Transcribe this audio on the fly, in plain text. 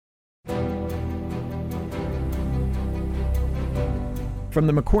From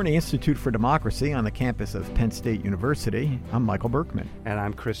the McCourtney Institute for Democracy on the campus of Penn State University, I'm Michael Berkman. And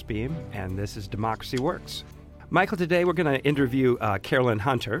I'm Chris Beam, and this is Democracy Works. Michael, today we're going to interview Carolyn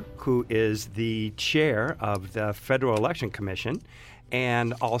Hunter, who is the chair of the Federal Election Commission,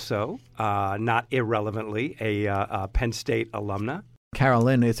 and also, not irrelevantly, a Penn State alumna.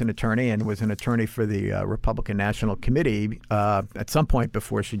 Carolyn is an attorney and was an attorney for the Republican National Committee at some point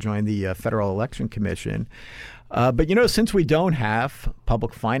before she joined the Federal Election Commission. But, since we don't have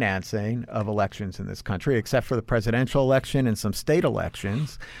public financing of elections in this country, except for the presidential election and some state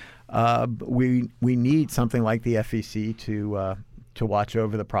elections, we need something like the FEC to watch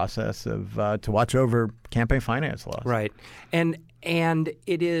over the process of to watch over campaign finance laws. Right. And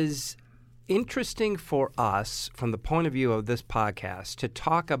it is interesting for us from the point of view of this podcast to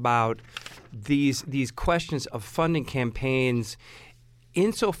talk about these questions of funding campaigns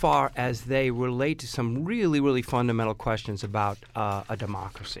insofar as they relate to some really, really fundamental questions about a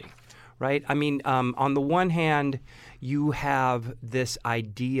democracy, right? I mean, on the one hand, you have this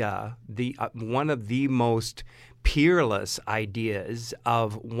idea, one of the most peerless ideas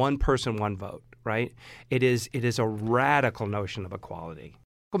of one person, one vote, right? It is a radical notion of equality.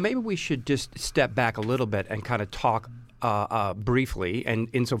 Well, maybe we should just step back a little bit and kind of talk briefly, and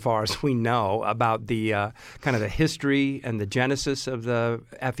insofar as we know, about the kind of the history and the genesis of the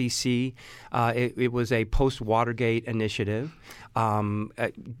FEC. It was a post-Watergate initiative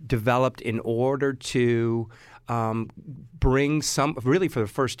developed in order to bring really for the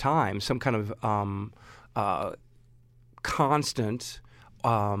first time, some kind of constant,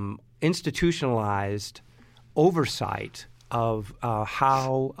 institutionalized oversight of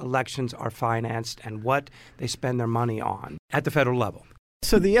how elections are financed and what they spend their money on at the federal level.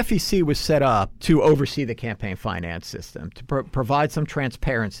 So the FEC was set up to oversee the campaign finance system, to provide some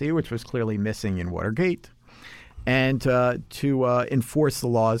transparency, which was clearly missing in Watergate, and to enforce the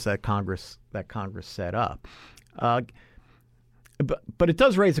laws that Congress set up. But it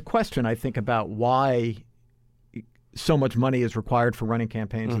does raise a question, I think, about why so much money is required for running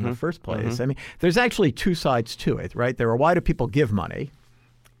campaigns in the first place. Mm-hmm. I mean, there's actually two sides to it, right? There are why do people give money,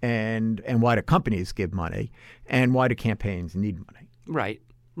 and why do companies give money, and why do campaigns need money? Right.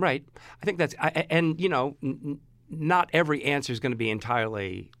 I think that's not every answer is going to be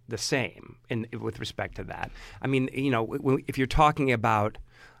entirely the same with respect to that. I mean, if you're talking about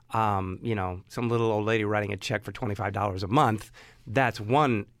some little old lady writing a check for $25 a month, that's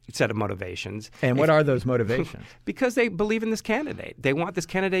one set of motivations. And what are those motivations? Because they believe in this candidate. They want this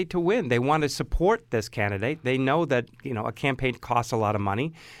candidate to win. They want to support this candidate. They know that a campaign costs a lot of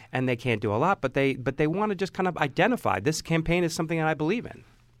money, and they can't do a lot. But they want to just kind of identify this campaign is something that I believe in.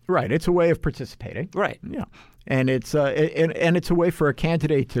 Right. It's a way of participating. Right. Yeah. And it's a way for a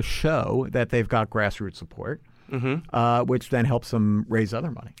candidate to show that they've got grassroots support. Mm-hmm. Which then helps them raise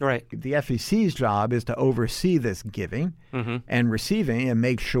other money. Right. The FEC's job is to oversee this giving and receiving and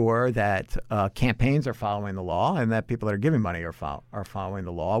make sure that campaigns are following the law and that people that are giving money are following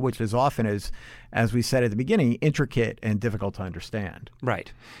the law, which is often, as we said at the beginning, intricate and difficult to understand.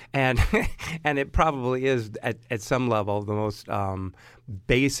 Right. And it probably is at some level the most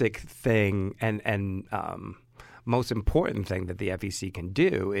basic thing and most important thing that the FEC can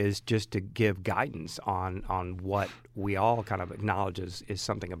do is just to give guidance on what we all kind of acknowledge is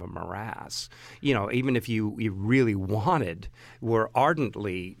something of a morass. Even if you really were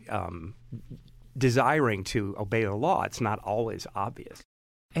ardently desiring to obey the law, it's not always obvious.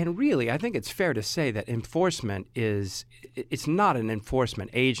 And really, I think it's fair to say that enforcement it's not an enforcement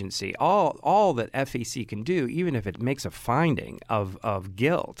agency. All that FEC can do, even if it makes a finding of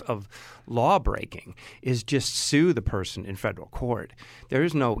guilt, of law breaking, is just sue the person in federal court. There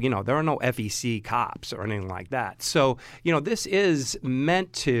is no, there are no FEC cops or anything like that. So, this is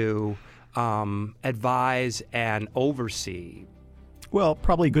meant to advise and oversee. Well,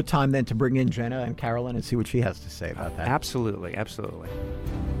 probably a good time then to bring in Jenna and Carolyn and see what she has to say about that. Absolutely.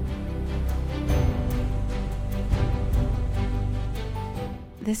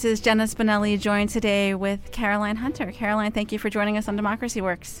 This is Jenna Spinelli, joined today with Caroline Hunter. Caroline, thank you for joining us on Democracy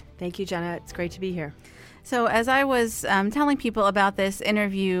Works. Thank you, Jenna. It's great to be here. So as I was telling people about this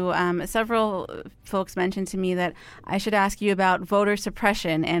interview, several folks mentioned to me that I should ask you about voter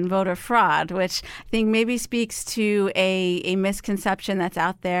suppression and voter fraud, which I think maybe speaks to a misconception that's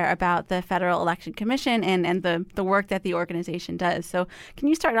out there about the Federal Election Commission and the work that the organization does. So can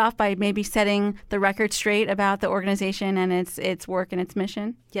you start off by maybe setting the record straight about the organization and its work and its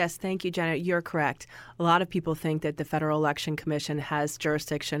mission? Yes, thank you, Jenna. You're correct. A lot of people think that the Federal Election Commission has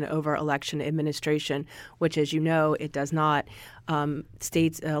jurisdiction over election administration. which, as you know, it does not.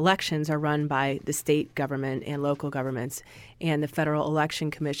 States' elections are run by the state government and local governments, and the Federal Election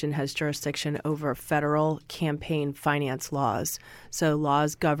Commission has jurisdiction over federal campaign finance laws. So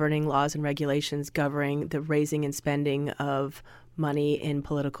laws and regulations governing the raising and spending of money in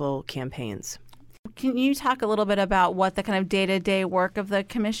political campaigns. Can you talk a little bit about what the kind of day-to-day work of the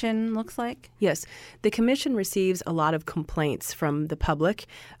commission looks like? Yes. The commission receives a lot of complaints from the public,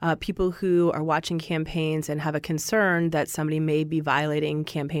 people who are watching campaigns and have a concern that somebody may be violating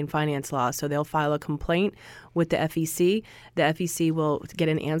campaign finance law. So they'll file a complaint with the FEC. The FEC will get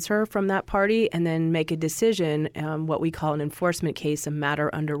an answer from that party and then make a decision, what we call an enforcement case, a matter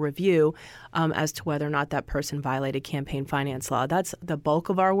under review, as to whether or not that person violated campaign finance law. That's the bulk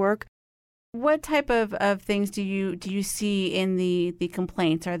of our work. What type of things do you see in the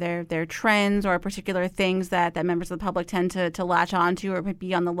complaints? Are there trends or particular things that members of the public tend to latch onto or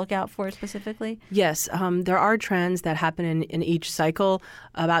be on the lookout for specifically? Yes, there are trends that happen in each cycle.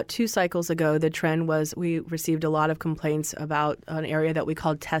 About 2 cycles ago, the trend was we received a lot of complaints about an area that we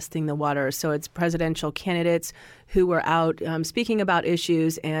called testing the waters. So it's presidential candidates who were out speaking about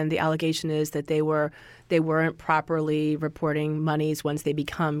issues, and the allegation is that they weren't properly reporting monies once they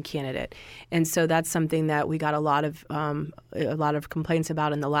become candidate. And so that's something that we got a lot of complaints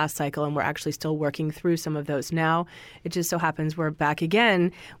about in the last cycle, and we're actually still working through some of those now. It just so happens we're back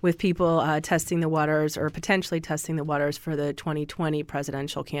again with people testing the waters or potentially testing the waters for the 2020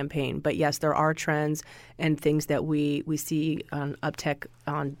 presidential campaign. But yes, there are trends and things that we see an uptick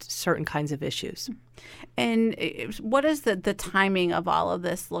on certain kinds of issues. And what does the timing of all of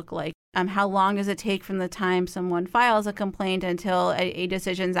this look like? How long does it take from the time someone files a complaint until a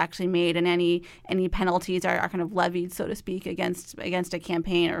decision is actually made and any penalties are kind of levied, so to speak, against a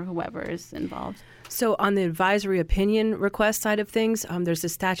campaign or whoever is involved? So on the advisory opinion request side of things, there's a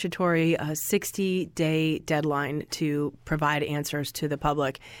statutory 60-day deadline to provide answers to the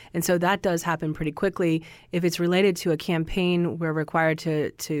public. And so that does happen pretty quickly. If it's related to a campaign, we're required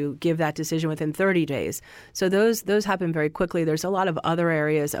to give that decision within 30 days. So those happen very quickly. There's a lot of other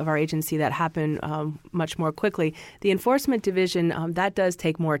areas of our agency that happen much more quickly. The enforcement division, that does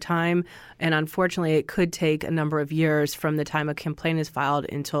take more time. And unfortunately, it could take a number of years from the time a complaint is filed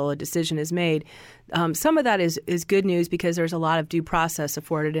until a decision is made. Some of that is good news because there's a lot of due process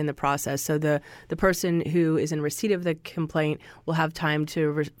afforded in the process. So the person who is in receipt of the complaint will have time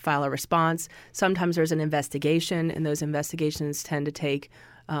to file a response. Sometimes there's an investigation, and those investigations tend to take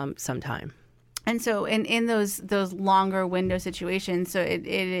some time. And so in those longer window situations, so it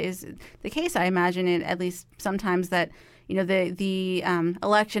is the case, I imagine, at least sometimes that the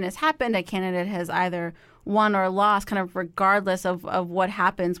election has happened, a candidate has either won or lost, kind of regardless of what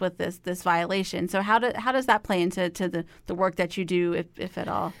happens with this violation. So how does that play into the work that you do, if at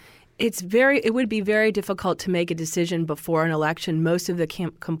all? It would be very difficult to make a decision before an election. Most of the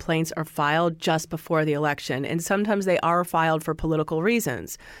complaints are filed just before the election, and sometimes they are filed for political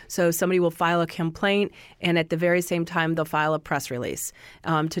reasons. So somebody will file a complaint, and at the very same time, they'll file a press release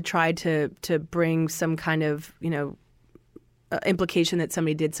to try to bring some kind of implication that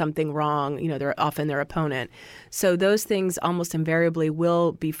somebody did something wrong. They're often their opponent. So those things almost invariably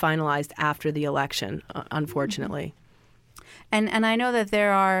will be finalized after the election, unfortunately. And I know that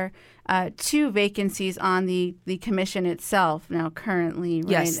there are 2 vacancies on the commission itself now currently,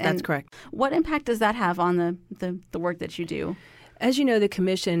 right? Yes, that's correct. What impact does that have on the work that you do? As you know, the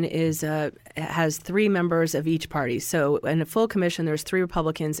commission has 3 members of each party. So in a full commission, there's 3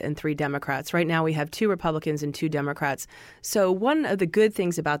 Republicans and 3 Democrats. Right now, we have 2 Republicans and 2 Democrats. So one of the good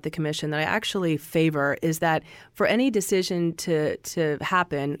things about the commission that I actually favor is that for any decision to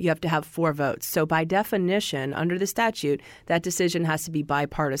happen, you have to have 4 votes. So by definition, under the statute, that decision has to be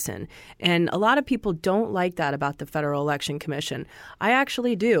bipartisan. And a lot of people don't like that about the Federal Election Commission. I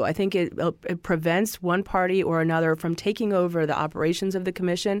actually do. I think it prevents one party or another from taking over the operations of the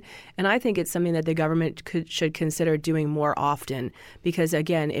commission, and I think it's something that the government should consider doing more often because,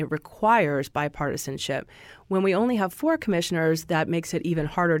 again, it requires bipartisanship. When we only have 4 commissioners, that makes it even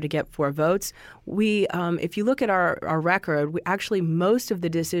harder to get 4 votes. If you look at our record, most of the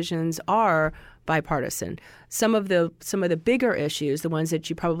decisions are bipartisan. Some of the bigger issues, the ones that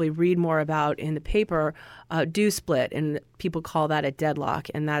you probably read more about in the paper, do split, and people call that a deadlock,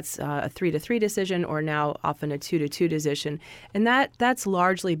 and that's a 3-3 decision, or now often a 2-2 decision, and that's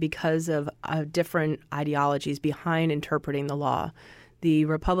largely because of different ideologies behind interpreting the law. The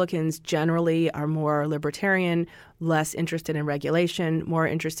Republicans generally are more libertarian, less interested in regulation, more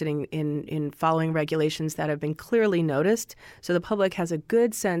interested in following regulations that have been clearly noticed. So the public has a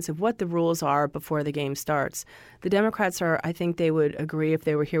good sense of what the rules are before the game starts. The Democrats are, I think they would agree if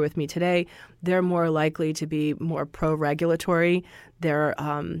they were here with me today, they're more likely to be more pro-regulatory. They're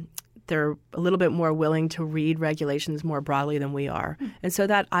a little bit more willing to read regulations more broadly than we are. And so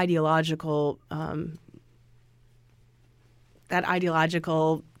that ideological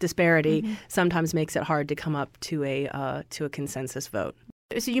disparity sometimes makes it hard to come up to a consensus vote.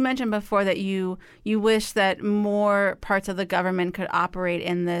 So you mentioned before that you wish that more parts of the government could operate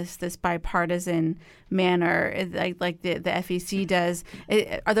in this bipartisan manner, like the FEC does.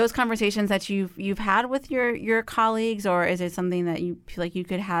 Are those conversations that you've had with your colleagues, or is it something that you feel like you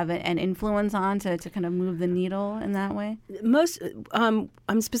could have an influence on to kind of move the needle in that way?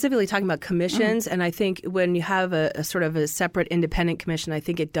 I'm specifically talking about commissions, and I think when you have a sort of a separate independent commission, I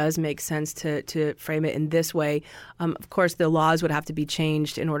think it does make sense to frame it in this way. Of course, the laws would have to be changed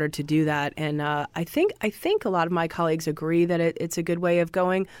in order to do that, and I think a lot of my colleagues agree that it's a good way of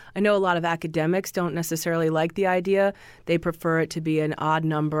going. I know a lot of academics don't necessarily like the idea. They prefer it to be an odd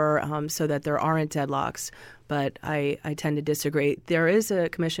number so that there aren't deadlocks. But I tend to disagree. There is a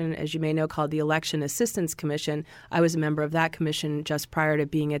commission, as you may know, called the Election Assistance Commission. I was a member of that commission just prior to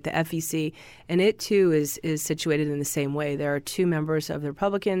being at the FEC, and it too is situated in the same way. There are 2 members of the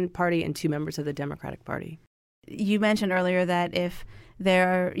Republican Party and 2 members of the Democratic Party. You mentioned earlier that if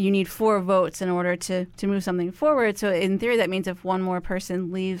you need 4 votes in order to move something forward. So in theory, that means if one more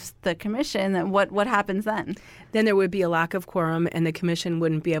person leaves the commission, then what happens then? Then there would be a lack of quorum, and the commission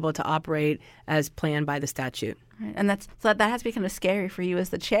wouldn't be able to operate as planned by the statute. Right. And that has to be kind of scary for you as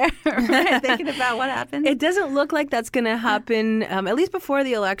the chair, right? Thinking about what happens. It doesn't look like that's going to happen, at least before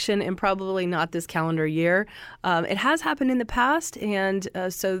the election, and probably not this calendar year. It has happened in the past, and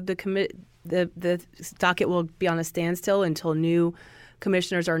so the docket will be on a standstill until new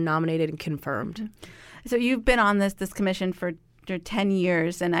commissioners are nominated and confirmed. So you've been on this commission for 10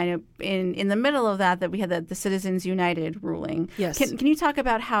 years, and I know in the middle of that we had the Citizens United ruling. Yes. Can you talk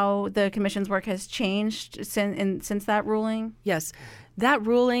about how the commission's work has changed since that ruling? Yes. That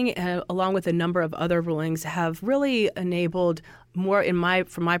ruling, along with a number of other rulings, have really enabled more,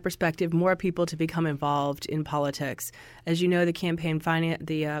 from my perspective, more people to become involved in politics. As you know,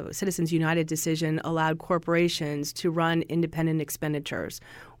 the Citizens United decision allowed corporations to run independent expenditures,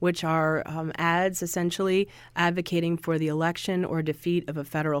 which are ads essentially advocating for the election or defeat of a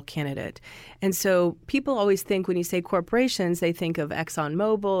federal candidate. And so people always think when you say corporations, they think of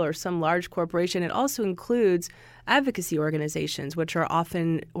ExxonMobil or some large corporation. It also includes advocacy organizations, which are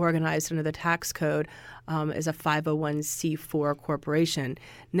often organized under the tax code as a 501c4 corporation.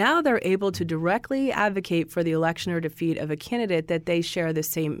 Now they're able to directly advocate for the election or defeat of a candidate that they share the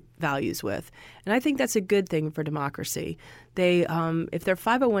same values with. And I think that's a good thing for democracy. They, if they're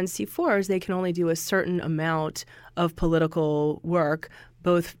 501c4s, they can only do a certain amount of political work,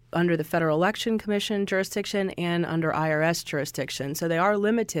 both under the Federal Election Commission jurisdiction and under IRS jurisdiction. So they are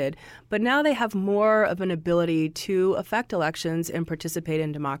limited, but now they have more of an ability to affect elections and participate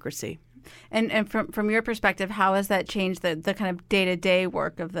in democracy. And from your perspective, how has that changed the kind of day-to-day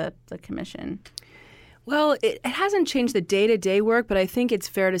work of the commission? Well, it hasn't changed the day-to-day work, but I think it's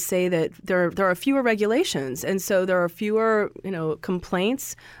fair to say that there are fewer regulations, and so there are fewer,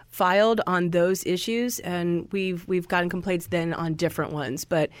 complaints filed on those issues, and we've gotten complaints then on different ones.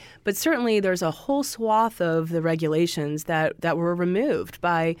 But certainly there's a whole swath of the regulations that were removed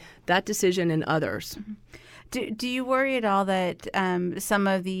by that decision and others. Mm-hmm. Do you worry at all that some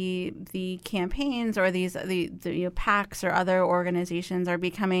of the campaigns or the PACs or other organizations are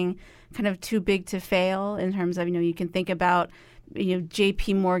becoming kind of too big to fail in terms of, you can think about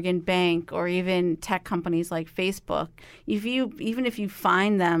J.P. Morgan Bank or even tech companies like Facebook. Even if you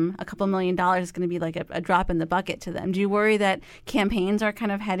fine them a couple $1 million, it's going to be like a drop in the bucket to them. Do you worry that campaigns are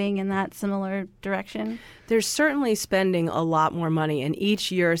kind of heading in that similar direction? They're certainly spending a lot more money, and each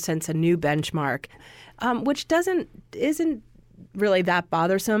year sets a new benchmark. Which isn't really that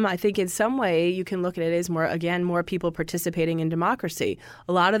bothersome. I think in some way you can look at it as more people participating in democracy.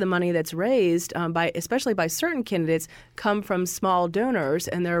 A lot of the money that's raised, especially by certain candidates, come from small donors,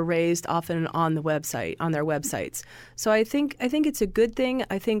 and they're raised often on their websites. So I think it's a good thing.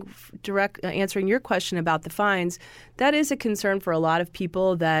 I think answering your question about the fines, that is a concern for a lot of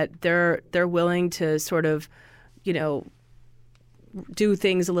people, that they're willing to sort of, do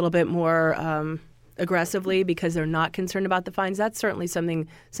things a little bit more aggressively because they're not concerned about the fines. That's certainly something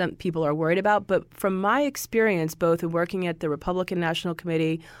some people are worried about. But from my experience, both in working at the Republican National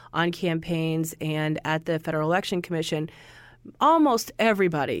Committee on campaigns and at the Federal Election Commission, almost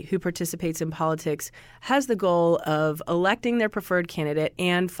everybody who participates in politics has the goal of electing their preferred candidate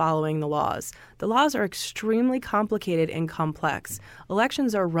and following the laws. The laws are extremely complicated and complex.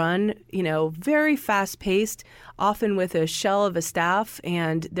 Elections are run, very fast-paced, often with a shell of a staff,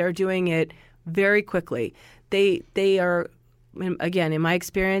 and they're doing it very quickly. They are, again, in my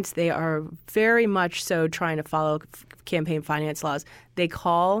experience, they are very much so trying to follow campaign finance laws. They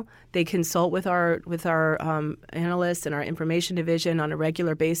consult with our analysts and our information division on a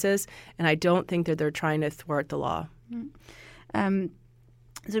regular basis, and I don't think that they're trying to thwart the law. The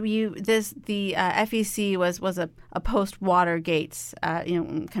FEC was a post-Watergate,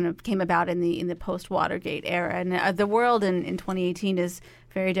 kind of came about in the post-Watergate era, and the world in 2018 is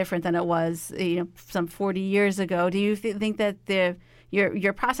very different than it was some 40 years ago. Do you think that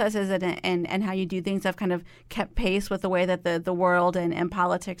your processes and how you do things have kind of kept pace with the way that the world and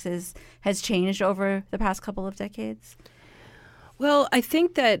politics has changed over the past couple of decades? Well, I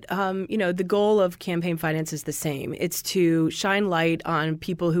think that, the goal of campaign finance is the same. It's to shine light on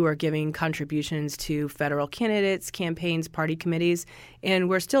people who are giving contributions to federal candidates, campaigns, party committees, and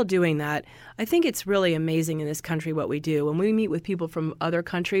we're still doing that. I think it's really amazing in this country what we do. When we meet with people from other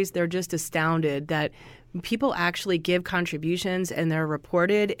countries, they're just astounded that people actually give contributions and they're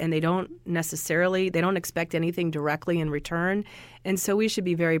reported, and they don't expect anything directly in return. And so we should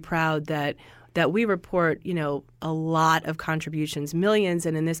be very proud that we report, a lot of contributions, millions,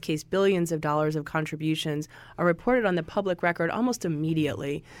 and in this case, billions of dollars of contributions are reported on the public record almost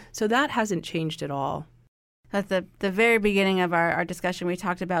immediately. So that hasn't changed at all. At the very beginning of our discussion, we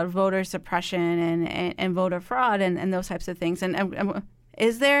talked about voter suppression and voter fraud and those types of things. And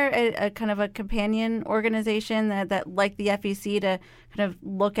is there a kind of a companion organization that like the FEC to kind of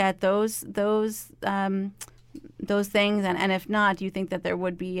look at those things, and if not, do you think that there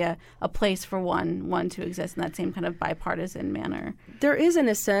would be a place for one to exist in that same kind of bipartisan manner? There is, in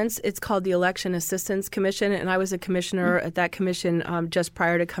a sense. It's called the Election Assistance Commission, and I was a commissioner at that commission just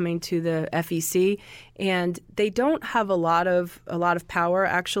prior to coming to the FEC. And they don't have a lot of power,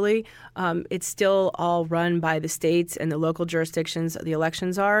 actually. It's still all run by the states and the local jurisdictions. The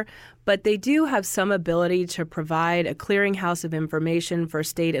elections are. But they do have some ability to provide a clearinghouse of information for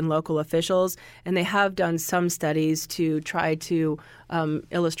state and local officials, and they have done some studies to try to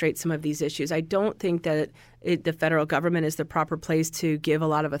illustrate some of these issues. I don't think that the federal government is the proper place to give a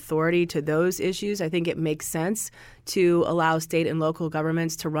lot of authority to those issues. I think it makes sense to allow state and local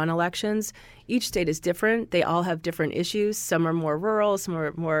governments to run elections. Each state is different. They all have different issues. Some are more rural, some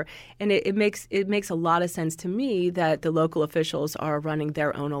are more, and it makes a lot of sense to me that the local officials are running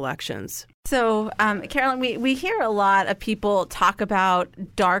their own elections. So, Carolyn, we hear a lot of people talk about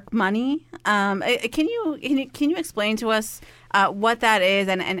dark money. Can you explain to us what that is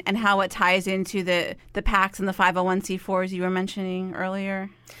and how it ties into the PACs and the 501c4s you were mentioning earlier?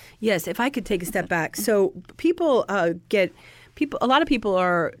 Yes, if I could take a step back. So a lot of people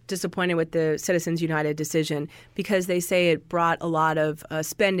are disappointed with the Citizens United decision because they say it brought a lot of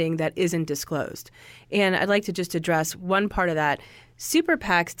spending that isn't disclosed. And I'd like to just address one part of that. Super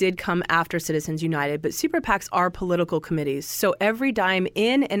PACs did come after Citizens United, but super PACs are political committees. So every dime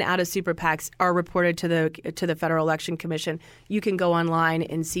in and out of super PACs are reported to the Federal Election Commission. You can go online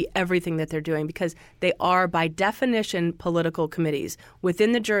and see everything that they're doing because they are, by definition, political committees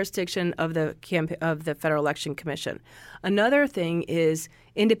within the jurisdiction of the Federal Election Commission. Another thing is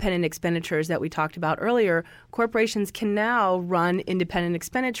independent expenditures that we talked about earlier. Corporations can now run independent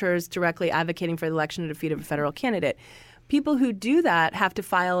expenditures directly advocating for the election or defeat of a federal candidate. People who do that have to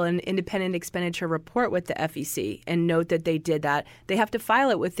file an independent expenditure report with the FEC and note that they did that. They have to file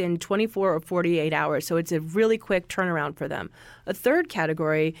it within 24 or 48 hours, so it's a really quick turnaround for them. A third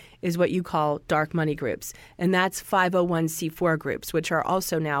category is what you call dark money groups, and that's 501c4 groups, which are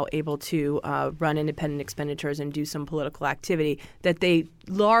also now able to run independent expenditures and do some political activity that they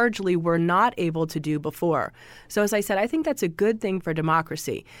largely were not able to do before. So as I said, I think that's a good thing for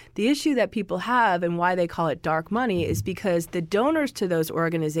democracy. The issue that people have and why they call it dark money is because the donors to those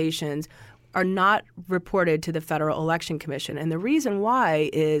organizations are not reported to the Federal Election Commission. And the reason why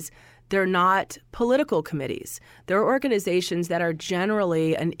is they're not political committees. They're organizations that are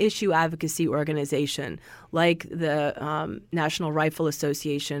generally an issue advocacy organization, like the National Rifle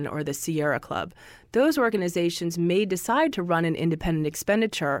Association or the Sierra Club. Those organizations may decide to run an independent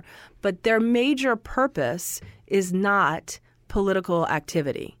expenditure, but their major purpose is not political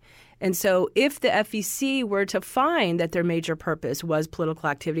activity. And so if the FEC were to find that their major purpose was political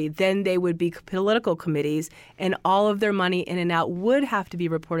activity, then they would be political committees, and all of their money in and out would have to be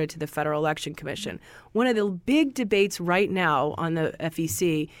reported to the Federal Election Commission. One of the big debates right now on the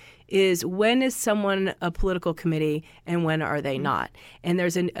FEC is when is someone a political committee and when are they not? And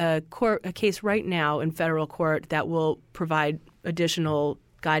there's a case right now in federal court that will provide additional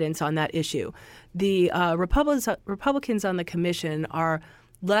guidance on that issue. The Republicans on the commission are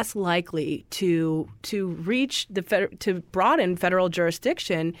less likely to reach to broaden federal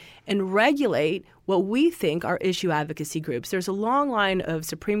jurisdiction and regulate what we think are issue advocacy groups. There's a long line of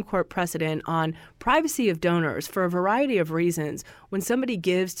Supreme Court precedent on privacy of donors for a variety of reasons. When somebody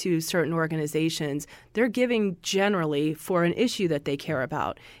gives to certain organizations, they're giving generally for an issue that they care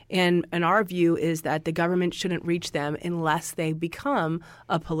about. And our view is that the government shouldn't reach them unless they become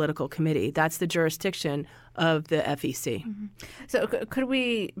a political committee. That's the jurisdiction of the FEC. Mm-hmm. So could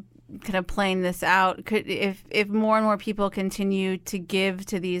we kind of playing this out, if more and more people continue to give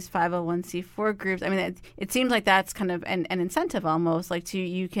to these 501c4 groups, I mean, it seems like that's kind of an incentive almost, like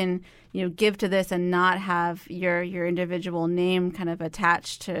you can give to this and not have your individual name kind of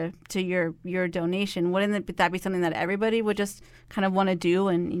attached to your donation. Wouldn't that be something that everybody would just kind of want to do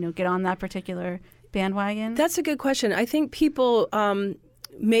and get on that particular bandwagon? That's a good question. I think people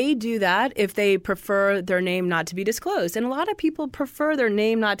may do that if they prefer their name not to be disclosed. And a lot of people prefer their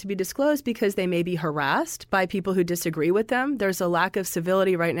name not to be disclosed because they may be harassed by people who disagree with them. There's a lack of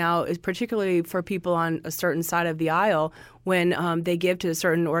civility right now, particularly for people on a certain side of the aisle. When they give to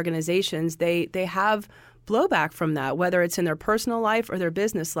certain organizations, they have blowback from that, whether it's in their personal life or their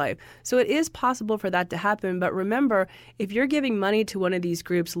business life. So it is possible for that to happen. But remember, if you're giving money to one of these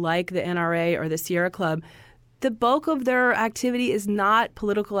groups like the NRA or the Sierra Club, the bulk of their activity is not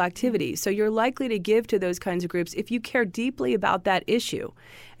political activity. So you're likely to give to those kinds of groups if you care deeply about that issue.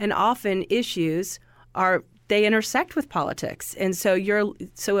 And often issues they intersect with politics. And so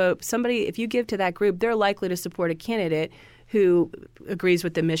somebody, if you give to that group, they're likely to support a candidate who agrees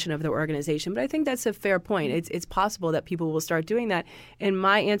with the mission of the organization. But I think that's a fair point. It's possible that people will start doing that. And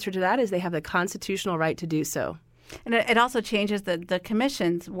my answer to that is they have the constitutional right to do so. And it also changes the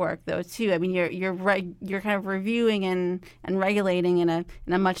commission's work, though, too. I mean, you're kind of reviewing and regulating in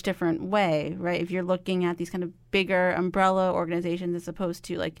a much different way, right? If you're looking at these kind of bigger umbrella organizations as opposed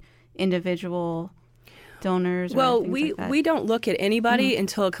to like individual donors. Well, we don't look at anybody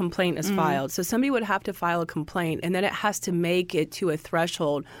until a complaint is filed. So somebody would have to file a complaint, and then it has to make it to a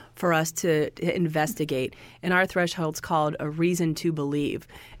threshold for us to investigate. And our threshold's called a reason to believe.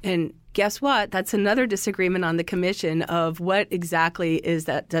 And guess what? That's another disagreement on the commission of what exactly does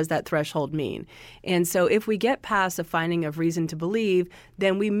that threshold mean. And so if we get past a finding of reason to believe,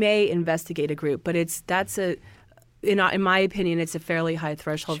 then we may investigate a group. But in my opinion, it's a fairly high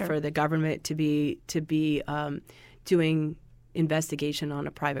threshold for the government to be doing investigation on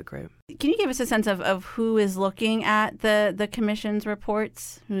a private group. Can you give us a sense of who is looking at the commission's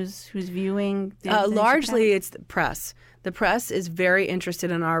reports? Who's viewing? Largely, it's the press. The press is very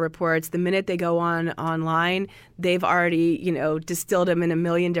interested in our reports. The minute they go online, they've already, distilled them in a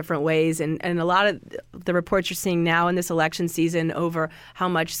million different ways. And a lot of the reports you're seeing now in this election season over how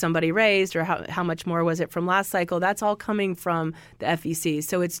much somebody raised or how much more was it from last cycle, that's all coming from the FEC.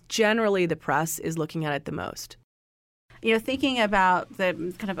 So it's generally the press is looking at it the most. Thinking about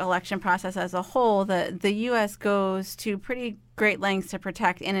the kind of election process as a whole, the U.S. goes to pretty great lengths to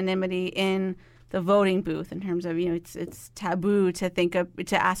protect anonymity in the voting booth in terms of, it's taboo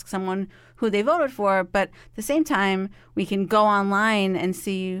to ask someone who they voted for. But at the same time, we can go online and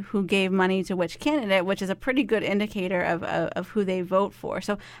see who gave money to which candidate, which is a pretty good indicator of who they vote for.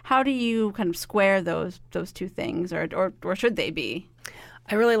 So how do you kind of square those two things, or should they be?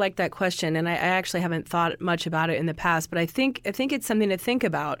 I really like that question, and I actually haven't thought much about it in the past, but I think it's something to think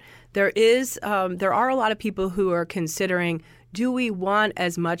about. There are a lot of people who are considering, do we want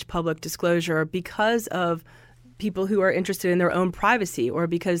as much public disclosure because of people who are interested in their own privacy or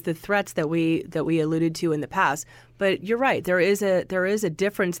because the threats that we alluded to in the past? But you're right, there is a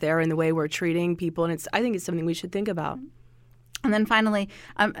difference there in the way we're treating people, and I think it's something we should think about. And then finally,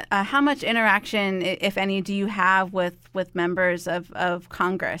 how much interaction, if any, do you have with members of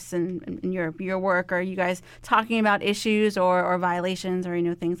Congress and your work? Are you guys talking about issues or violations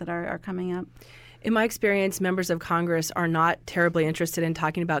or things that are coming up? In my experience, members of Congress are not terribly interested in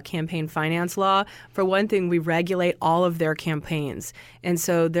talking about campaign finance law. For one thing, we regulate all of their campaigns. And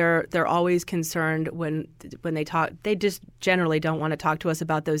so they're always concerned when they talk. They just generally don't want to talk to us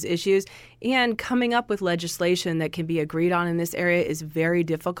about those issues. And coming up with legislation that can be agreed on in this area is very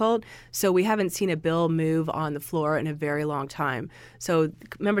difficult. So we haven't seen a bill move on the floor in a very long time. So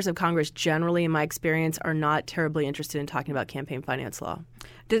members of Congress generally, in my experience, are not terribly interested in talking about campaign finance law.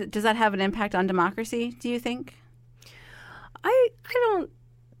 Does that have an impact on democracy, do you think? I don't.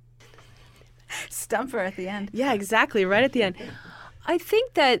 Stumper at the end. Yeah, exactly. Right at the end. I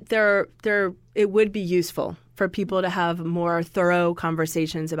think that it would be useful for people to have more thorough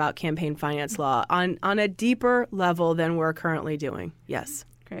conversations about campaign finance law on a deeper level than we're currently doing. Yes.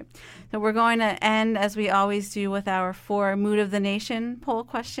 Great. So we're going to end, as we always do, with our 4 Mood of the Nation poll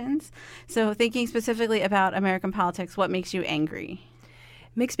questions. So thinking specifically about American politics, what makes you angry?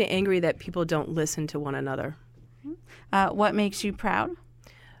 It makes me angry that people don't listen to one another. What makes you proud?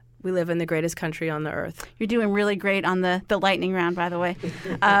 We live in the greatest country on the earth. You're doing really great on the lightning round, by the way.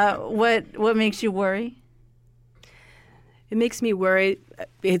 What makes you worry? It makes me worry.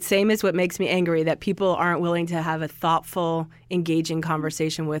 It's same as what makes me angry, that people aren't willing to have a thoughtful, engaging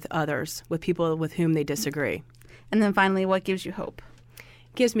conversation with others, with people with whom they disagree. And then finally, what gives you hope?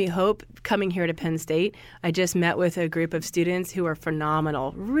 It gives me hope coming here to Penn State. I just met with a group of students who are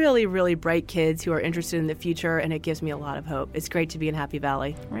phenomenal, really, really bright kids who are interested in the future, and it gives me a lot of hope. It's great to be in Happy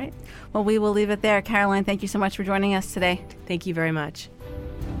Valley. Right. Well, we will leave it there. Caroline, thank you so much for joining us today. Thank you very much.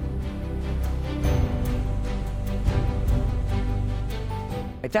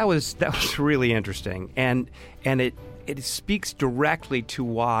 That was really interesting, and it speaks directly to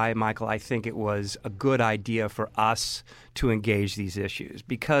why, Michael, I think it was a good idea for us to engage these issues,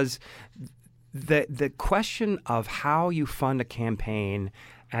 because the question of how you fund a campaign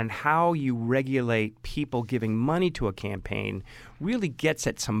and how you regulate people giving money to a campaign really gets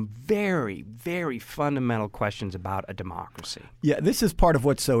at some very, very fundamental questions about a democracy. Yeah, this is part of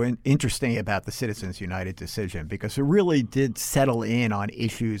what's so interesting about the Citizens United decision, because it really did settle in on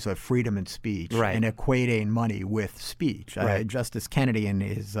issues of freedom of speech and equating money with speech. Right. Justice Kennedy, in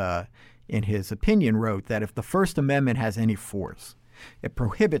his opinion, wrote that if the First Amendment has any force, it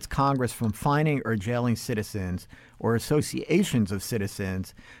prohibits Congress from fining or jailing citizens or associations of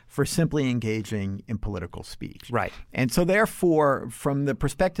citizens for simply engaging in political speech. Right. And so therefore, from the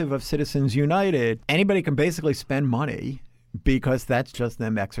perspective of Citizens United, anybody can basically spend money because that's just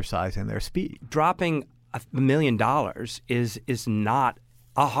them exercising their speech. Dropping $1 million is not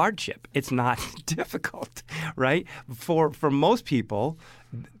a hardship. It's not difficult, right? For most people,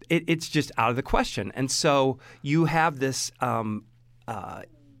 it's just out of the question. And so you have this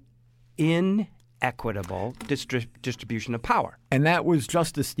inequitable distribution of power. And that was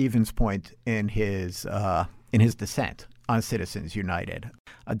Justice Stevens' point in his dissent on Citizens United.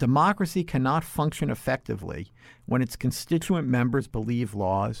 A democracy cannot function effectively when its constituent members believe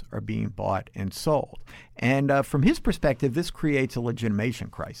laws are being bought and sold. And from his perspective, this creates a legitimation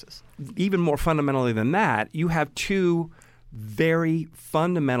crisis. Even more fundamentally than that, you have two very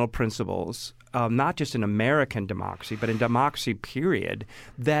fundamental principles, not just in American democracy, but in democracy period,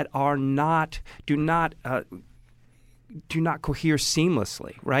 that do not cohere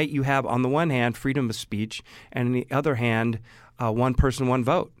seamlessly, right? You have, on the one hand, freedom of speech, and on the other hand, one person, one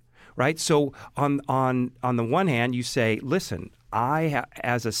vote, right? So on the one hand, you say, listen, I,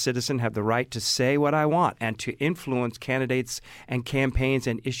 as a citizen, have the right to say what I want and to influence candidates and campaigns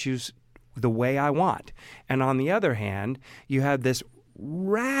and issues the way I want. And on the other hand, you have this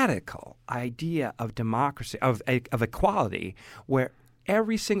radical idea of democracy, of equality, where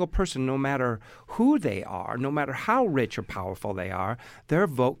every single person, no matter who they are, no matter how rich or powerful they are, their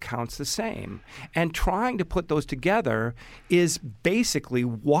vote counts the same. And trying to put those together is basically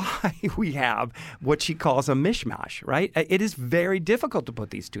why we have what she calls a mishmash, right? It is very difficult to put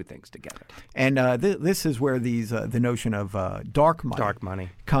these two things together. And this is where the notion of dark money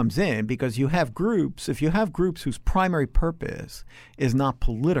comes in, because you have groups, if you have groups whose primary purpose is not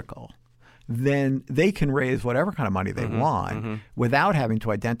political, then they can raise whatever kind of money they want without having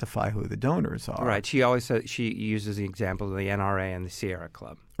to identify who the donors are. Right. She always says, she uses the example of the NRA and the Sierra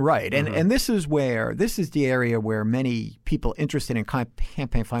Club. Right. And this is the area where many people interested in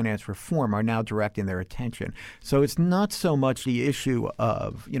campaign finance reform are now directing their attention. So it's not so much the issue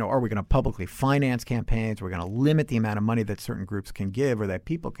of, are we going to publicly finance campaigns? We're going to limit the amount of money that certain groups can give or that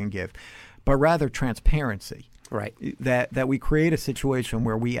people can give, but rather transparency. Right. That we create a situation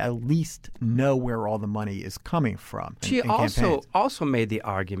where we at least know where all the money is coming from. She also made the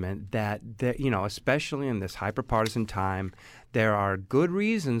argument that especially in this hyper-partisan time, there are good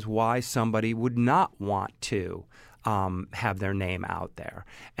reasons why somebody would not want to have their name out there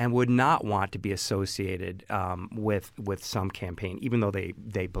and would not want to be associated with some campaign, even though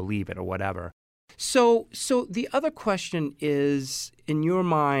they believe it or whatever. So the other question is, in your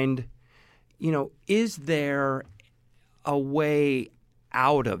mind, is there a way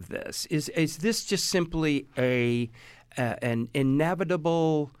out of this? Is this just simply an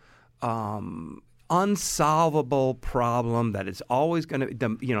inevitable unsolvable problem that is always going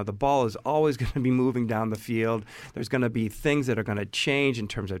to, the ball is always going to be moving down the field. There's going to be things that are going to change in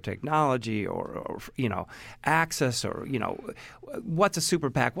terms of technology or access or, what's a super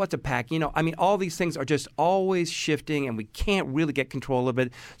PAC, what's a PAC, all these things are just always shifting and we can't really get control of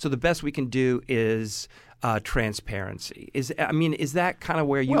it. So the best we can do is transparency. Is that kind of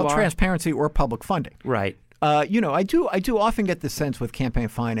where you are? Well, transparency or public funding. Right. I do often get the sense with campaign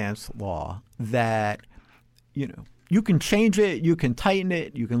finance law that, you can change it, you can tighten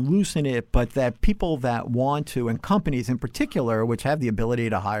it, you can loosen it, but that people that want to, and companies in particular, which have the ability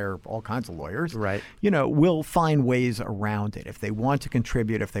to hire all kinds of lawyers, right, will find ways around it. If they want to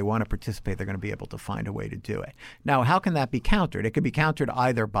contribute, if they want to participate, they're going to be able to find a way to do it. Now, how can that be countered? It could be countered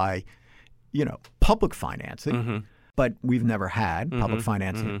either by, public financing. Mm-hmm. But we've never had public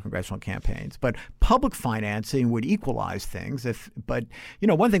financing in congressional campaigns. But public financing would equalize things. But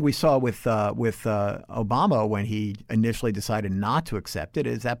one thing we saw with Obama when he initially decided not to accept it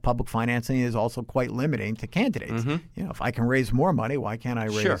is that public financing is also quite limiting to candidates. Mm-hmm. If I can raise more money, why can't I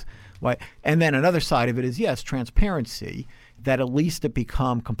raise? Sure. Why? And then another side of it is, yes, transparency, that at least it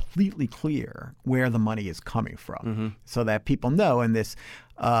become completely clear where the money is coming from so that people know. And this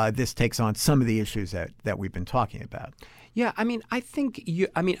takes on some of the issues that we've been talking about. Yeah, I think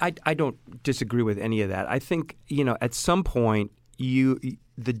I don't disagree with any of that. I think, at some point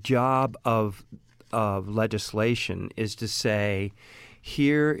the job of legislation is to say,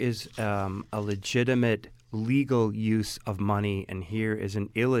 here is a legitimate legal use of money and here is an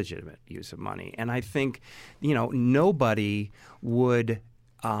illegitimate use of money. And I think, nobody would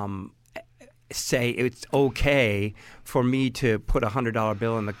say it's okay for me to put a $100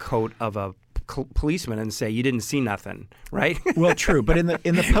 bill in the coat of a policeman and say you didn't see nothing, right? Well, true, but in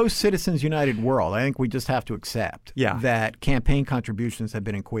the post Citizens United world, I think we just have to accept that campaign contributions have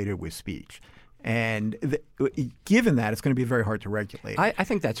been equated with speech, and given that, it's going to be very hard to regulate. I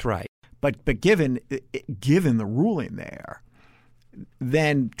think that's right. But given the ruling there,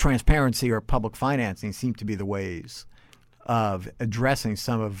 then transparency or public financing seem to be the ways of addressing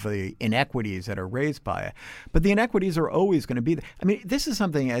some of the inequities that are raised by it. But the inequities are always going to be there. This is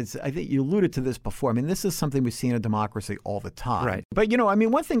something, as I think you alluded to this before, this is something we see in a democracy all the time. Right. But,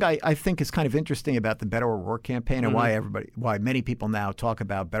 one thing I think is kind of interesting about the Beto O'Rourke campaign and why many people now talk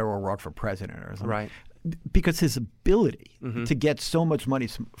about Beto O'Rourke for president or something. Right. Because his ability to get so much money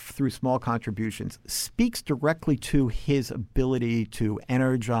through small contributions speaks directly to his ability to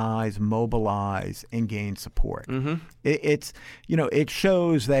energize, mobilize, and gain support. It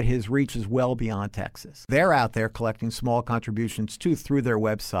shows that his reach is well beyond Texas. They're out there collecting small contributions too through their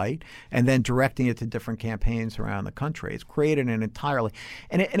website and then directing it to different campaigns around the country. It's created an entirely,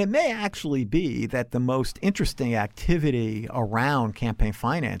 and it may actually be that the most interesting activity around campaign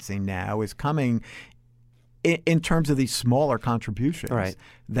financing now is coming in terms of these smaller contributions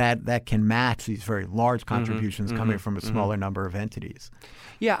that can match these very large contributions coming from a smaller number of entities.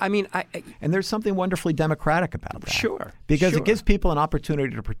 Yeah, and there's something wonderfully democratic about that. Sure. Because it gives people an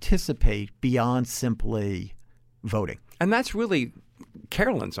opportunity to participate beyond simply voting. And that's really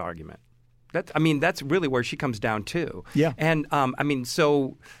Carolyn's argument. That's really where she comes down to. Yeah. And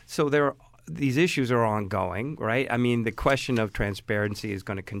so there are these issues are ongoing, right? The question of transparency is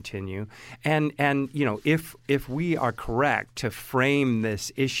going to continue, and if we are correct to frame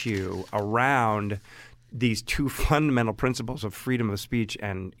this issue around these two fundamental principles of freedom of speech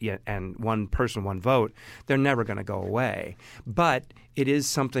and one person, one vote, they're never going to go away. But it is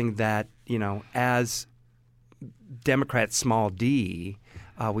something that as Democrats, small d,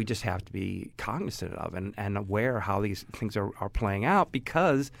 we just have to be cognizant of and aware how these things are playing out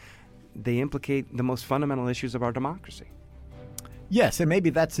because they implicate the most fundamental issues of our democracy. Yes, and maybe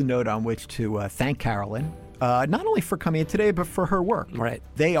that's a note on which to thank Carolyn, not only for coming in today, but for her work. Right.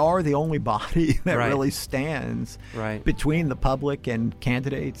 They are the only body that really stands between the public and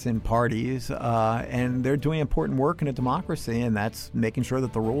candidates and parties, and they're doing important work in a democracy, and that's making sure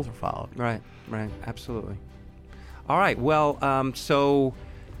that the rules are followed. Right, absolutely. All right, well,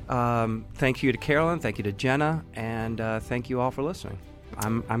 thank you to Carolyn, thank you to Jenna, and thank you all for listening.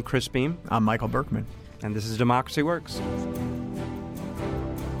 I'm Chris Beam. I'm Michael Berkman. And this is Democracy Works.